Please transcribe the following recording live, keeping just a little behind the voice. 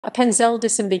Appenzell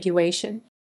disambiguation.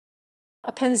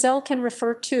 Appenzell can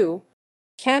refer to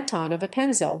Canton of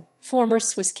Appenzell, former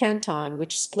Swiss canton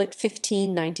which split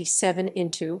 1597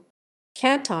 into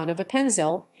Canton of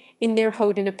Appenzell,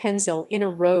 Inner-Rhoden Appenzell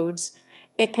Inner-Rhodes,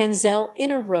 Appenzell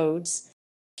Inner-Rhodes,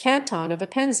 Canton of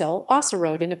Appenzell,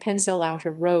 Ausserrhoden Appenzell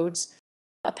Outer-Rhodes,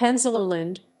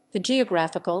 Appenzellerland, the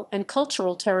geographical and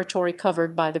cultural territory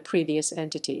covered by the previous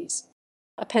entities.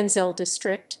 Appenzell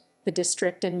District, the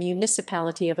district and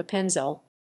municipality of Appenzell.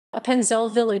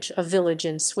 Appenzell Village, a village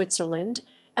in Switzerland,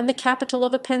 and the capital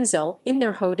of Appenzell,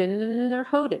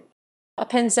 Inner-Rhoden.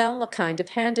 Appenzell, a kind of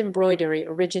hand embroidery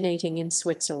originating in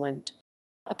Switzerland.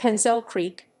 Appenzell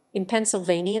Creek, in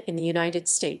Pennsylvania in the United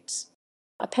States.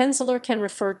 Appenzeller can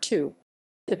refer to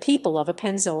the people of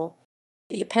Appenzell,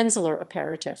 the Appenzeller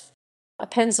Aperitif,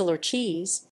 Appenzeller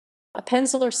cheese,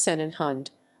 Appenzeller Sennenhund,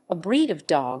 a breed of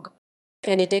dog,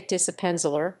 Benedictus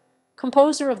Appenzeller,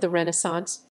 composer of the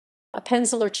Renaissance,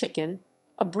 Appenzeller chicken,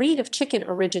 a breed of chicken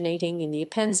originating in the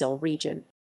Appenzell region.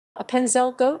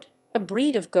 Appenzell goat, a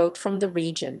breed of goat from the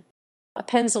region.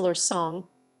 Appenzeller song,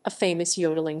 a famous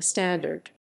yodeling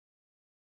standard.